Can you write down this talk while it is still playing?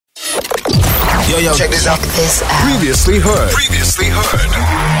Yo, check this out. Previously heard.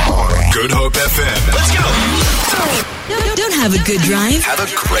 Good Hope FM. Let's go. Don't have a good drive. Have a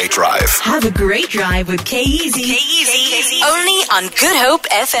great drive. Have a great drive with K-Easy. Only on Good Hope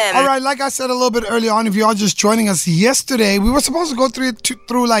FM. All right, like I said a little bit earlier on, if you are just joining us yesterday, we were supposed to go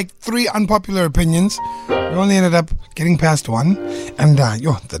through like 3 unpopular opinions. We only ended up getting past 1. And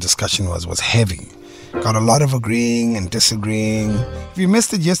the discussion was heavy. Got a lot of agreeing and disagreeing. If you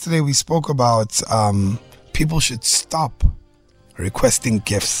missed it yesterday, we spoke about people should stop requesting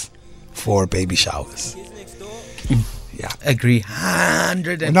gifts for baby showers. Yeah, agree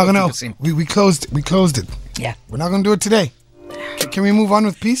 150%. We're not gonna. We closed it. Yeah, we're not gonna do it today. Can we move on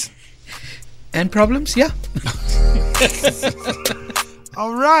with peace and problems? Yeah.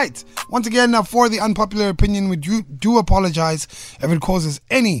 All right. Once again, for the unpopular opinion, we do apologize if it causes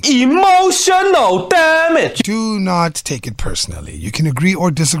any emotional damage. Do not take it personally. You can agree or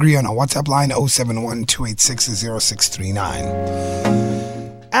disagree on our WhatsApp line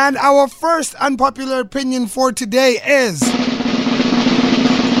 071-286-0639. And our first unpopular opinion for today is: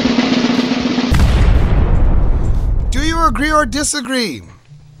 do you agree or disagree?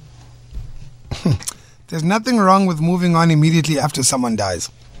 There's nothing wrong with moving on immediately after someone dies.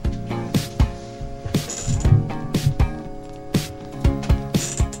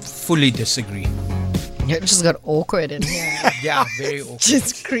 Fully disagree. It just got awkward in here. Yeah, very awkward.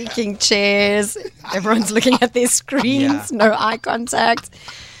 Just creaking chairs. Everyone's looking at their screens. Yeah. No eye contact.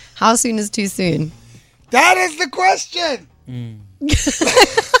 How soon is too soon? That is the question.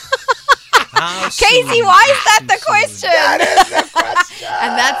 Casey, why is that the question? That is the question.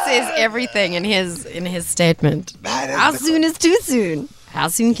 And that says everything in his statement. How soon is too soon? How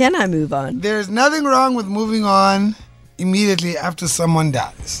soon can I move on? There's nothing wrong with moving on immediately after someone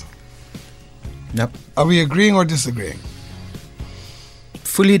dies. Nope. Are we agreeing or disagreeing?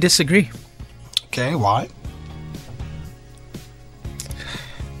 Fully disagree. Okay, why?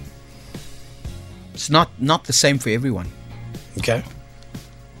 It's not the same for everyone. Okay.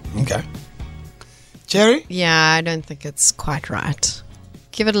 Jerry? Yeah, I don't think it's quite right.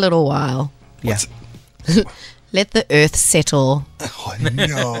 Give it a little while. Yeah. Let the earth settle. Oh,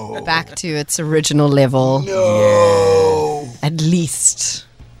 no. Back to its original level. No. Yeah. At least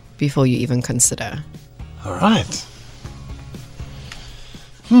before you even consider. All right.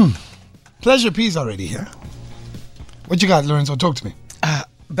 Pleasure P's already here. What you got, Lorenzo? Talk to me.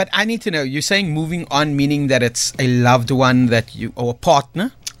 But I need to know, you're saying moving on meaning that it's a loved one that you, or a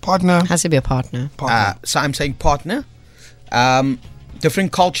partner? Partner. Has to be a partner. So I'm saying partner.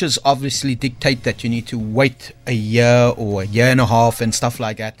 Different cultures obviously dictate that you need to wait a year or a year and a half and stuff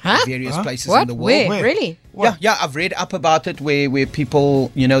like that. Huh? In various places what? in the world. Where? Really? What? Yeah, I've read up about it where people,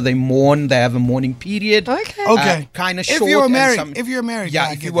 they mourn, they have a mourning period. Okay. Kind of short. If you're married.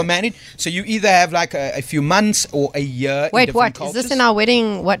 Yeah, if you were married. So you either have like a few months or a year. Wait, what? Cultures. Is this in our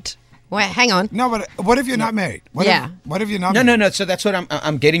wedding? What? Wait, hang on. No, but what if you're not married? What if you're not married? No. So that's what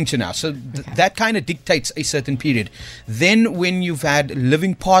I'm getting to now. So that kind of dictates a certain period. Then when you've had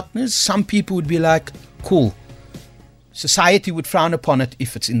living partners, some people would be like, cool. Society would frown upon it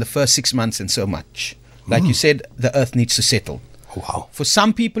if it's in the first 6 months and so much. Like you said, the earth needs to settle. Oh, wow. For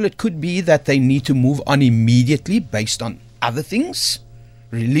some people, it could be that they need to move on immediately based on other things,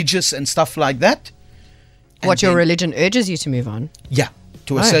 religious and stuff like that. What your religion urges you to move on? Yeah.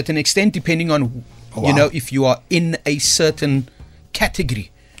 To a certain extent, depending on, if you are in a certain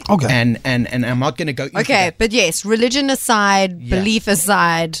category. Okay. And I'm not going to go into that. But yes, religion aside, belief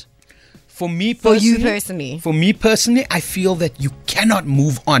aside. For me personally. For me personally, I feel that you cannot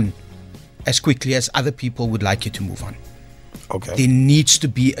move on as quickly as other people would like you to move on. Okay. There needs to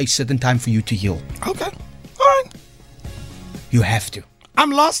be a certain time for you to heal. Okay. All right. You have to.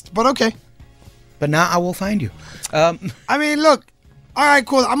 I'm lost, but okay. But now I will find you. I mean, look. All right,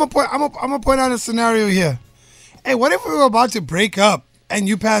 cool. I'm gonna point out a scenario here. Hey, what if we were about to break up and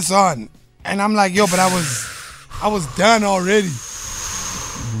you pass on, and I'm like, yo, but I was done already.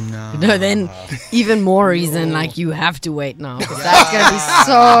 No, then even more reason, like you have to wait now, because that's gonna be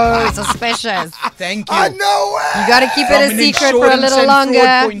so suspicious. Thank you. No way. You gotta keep it a secret for a little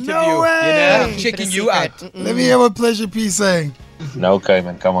longer. No way. I'm checking you out. Let me hear what Pleasure P saying. No,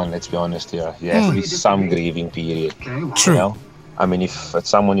 Cayman, come on, let's be honest here. There has to be some grieving period. True. You know? I mean, if it's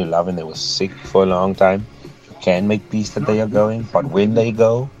someone you love and they were sick for a long time, you can make peace that they are going. But when they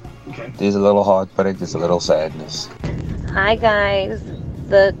go, there's a little heartbreak, there's a little sadness. Hi guys.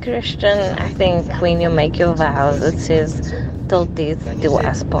 The Christian, I think when you make your vows, it says, till death do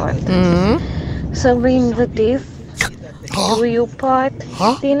us part. Mm-hmm. So when the death do your part,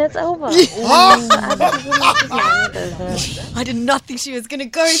 then it's over. I did not think she was going to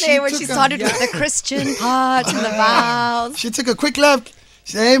go there when she started with the Christian part and the vows. She took a quick left.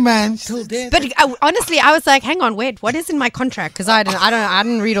 She said, hey, man. But honestly, I was like, hang on, wait, what is in my contract? Because I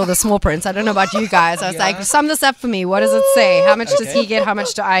didn't read all the small prints. I don't know about you guys. I was like, sum this up for me. What does it say? How much does he get? How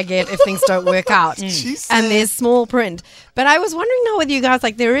much do I get if things don't work out? And there's small print. But I was wondering now with you guys,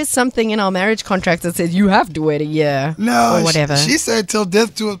 like there is something in our marriage contract that says you have to wait a year. No, or whatever. She said till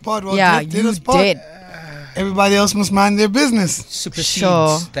death do us part. Well, yeah, death did you us part. did. Everybody else must mind their business.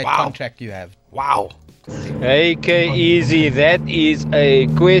 Supersedes that contract you have. Wow. Hey, K-Easy, that is a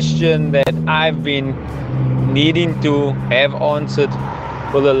question that I've been needing to have answered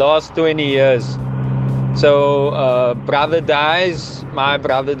for the last 20 years. So, my brother dies,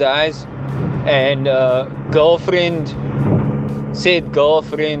 and said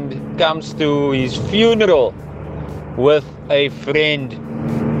girlfriend comes to his funeral with a friend.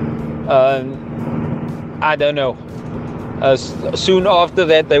 I don't know. Soon after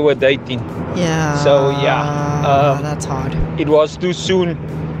that, they were dating. Yeah. So that's hard. It was too soon.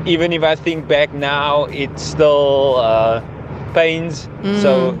 Even if I think back now, it still pains.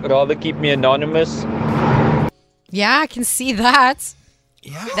 So rather keep me anonymous. Yeah, I can see that.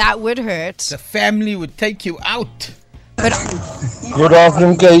 Yeah. That would hurt. The family would take you out. But good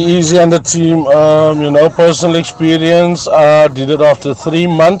afternoon, K-Easy and the team. Personal experience. I did it after 3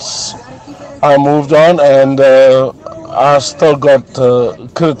 months. I moved on, and I still got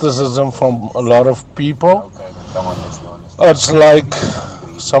criticism from a lot of people. It's like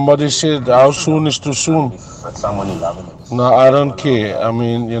somebody said, how soon is too soon? No, I don't care. I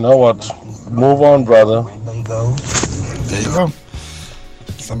mean, you know what? Move on, brother. There you go.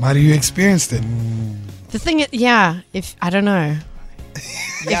 Somebody who experienced it. the thing is, if I don't know.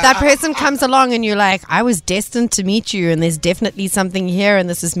 If that person comes along and you're like, I was destined to meet you and there's definitely something here and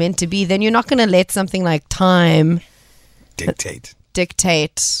this is meant to be, then you're not going to let something like time dictate.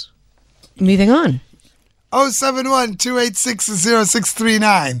 Moving on.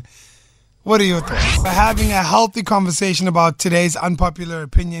 071-286-0639. What are your thoughts? We're having a healthy conversation about today's unpopular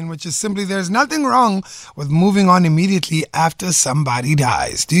opinion, which is simply there's nothing wrong with moving on immediately after somebody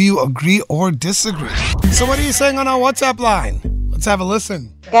dies. Do you agree or disagree? So what are you saying on our WhatsApp line? Let's have a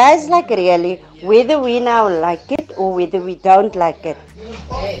listen. Guys, like really, whether we now like it or whether we don't like it,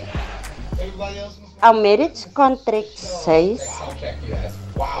 our marriage contract says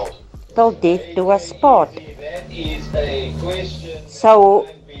till death do us part. So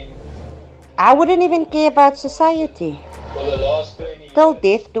I wouldn't even care about society. Till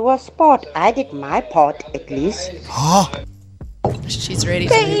death do us part. I did my part at least. She's ready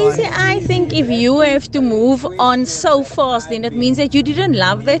to move on. I think if you have to move on so fast, then it means that you didn't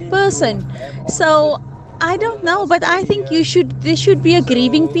love that person. So I don't know, but I think there should be a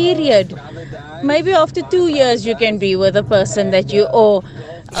grieving period. Maybe after 2 years you can be with a person that you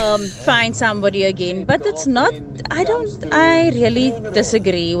find somebody again. But it's not, I really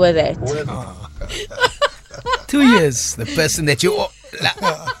disagree with that. 2 years, the person that you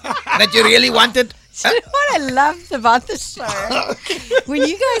really wanted. You know what I loved about the show? When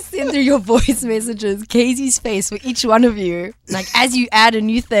you guys send through your voice messages, Casey's face for each one of you, like as you add a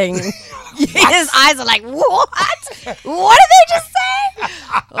new thing, his eyes are like, what? What did they just say?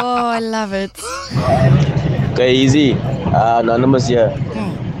 Oh, I love it. Casey, anonymous here.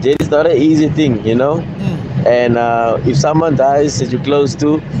 This is not an easy thing, you know? And if someone dies that you're close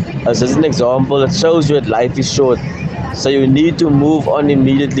to, as an example, it shows you that life is short. So you need to move on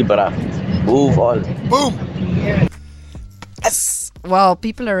immediately, bruh. Move on. Boom. Yes. Well,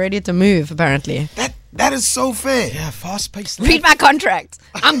 people are ready to move, apparently. That is so fair. Yeah, fast-paced. Read my contract.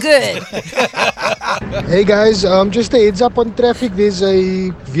 I'm good. Hey guys, just a heads up on traffic. There's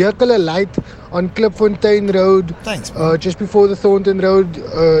a vehicle alight on Klipfontein Road. Thanks, just before the Thornton Road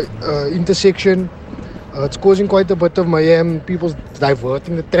intersection. It's causing quite a bit of mayhem. People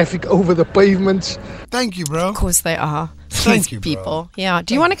diverting the traffic over the pavements. Thank you, bro. Of course they are. Thank you, bro. People. Yeah.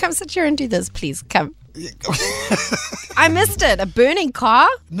 Do you want to come sit here and do this, please? Come. I missed it. A burning car?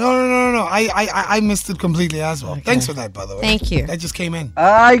 No. I missed it completely as well. Okay. Thanks for that, by the way. Thank you. That just came in.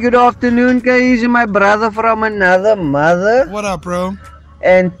 Hi, good afternoon, Casey, my brother from another mother. What up, bro?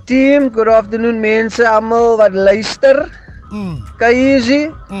 And team, good afternoon, mense almal wat luister.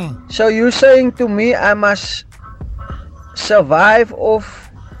 Casey, so you saying to me I must survive off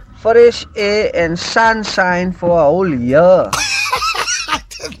fresh air and sunshine for a whole year?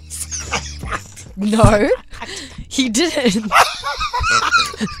 No, he didn't.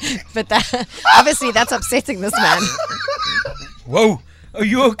 But obviously that's upsetting this man. Whoa, are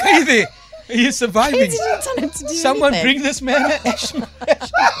you okay there? He's surviving. Crazy, you didn't tell him to do Someone anything. bring this man an ash.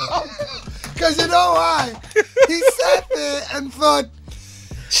 Because you know why? He sat there and thought,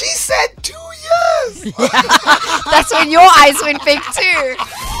 she said 2 years. That's when your eyes went big too.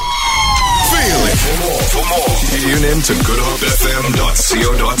 Feel it. For more, tune in to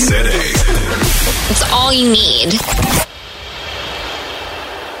goodhopefm.co.za. It's all you need.